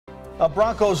A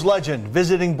Broncos legend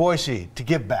visiting Boise to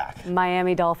give back.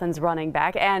 Miami Dolphins running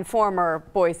back and former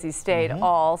Boise State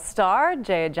All-Star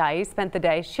Jay Ajayi spent the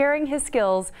day sharing his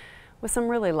skills with some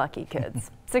really lucky kids.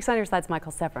 6 on your side's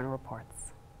Michael Severin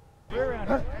reports.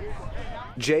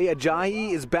 Jay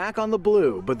Ajayi is back on the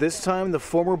blue, but this time the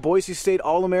former Boise State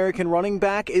All-American running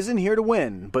back isn't here to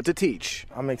win, but to teach.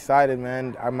 I'm excited,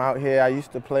 man. I'm out here. I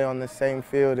used to play on the same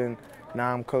field, and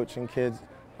now I'm coaching kids,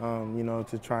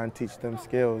 to try and teach them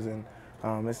skills. And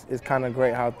it's kind of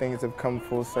great how things have come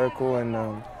full circle, and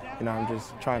I'm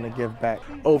just trying to give back.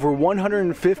 Over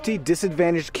 150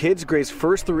 disadvantaged kids grades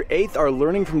 1st through 8th are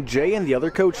learning from Jay and the other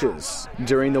coaches.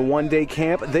 During the one-day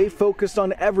camp, they focused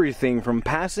on everything from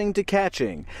passing to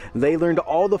catching. They learned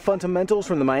all the fundamentals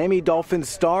from the Miami Dolphins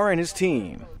star and his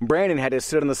team. Brandon had to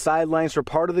sit on the sidelines for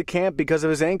part of the camp because of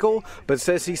his ankle, but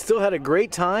says he still had a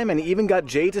great time and even got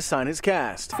Jay to sign his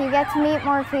cast. You get to meet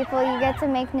more people, you get to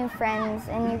make new friends,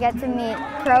 and you get to meet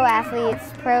pro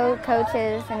athletes, pro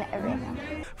coaches, and everything.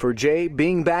 For Jay,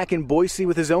 being back in Boise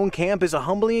with his own camp is a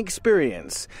humbling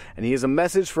experience, and he has a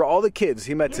message for all the kids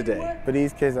he met today. For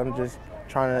these kids, I'm just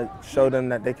trying to show them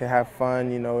that they can have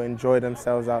fun, enjoy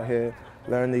themselves out here,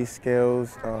 learn these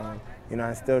skills,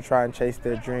 and still try and chase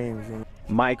their dreams.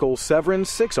 Michael Severin,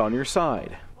 6 on your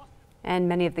side. And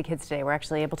many of the kids today were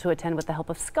actually able to attend with the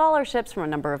help of scholarships from a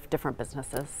number of different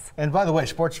businesses. And by the way,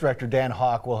 Sports Director Dan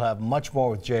Hawk will have much more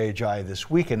with Jay Ajayi this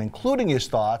weekend, including his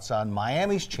thoughts on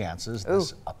Miami's chances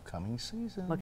this upcoming season.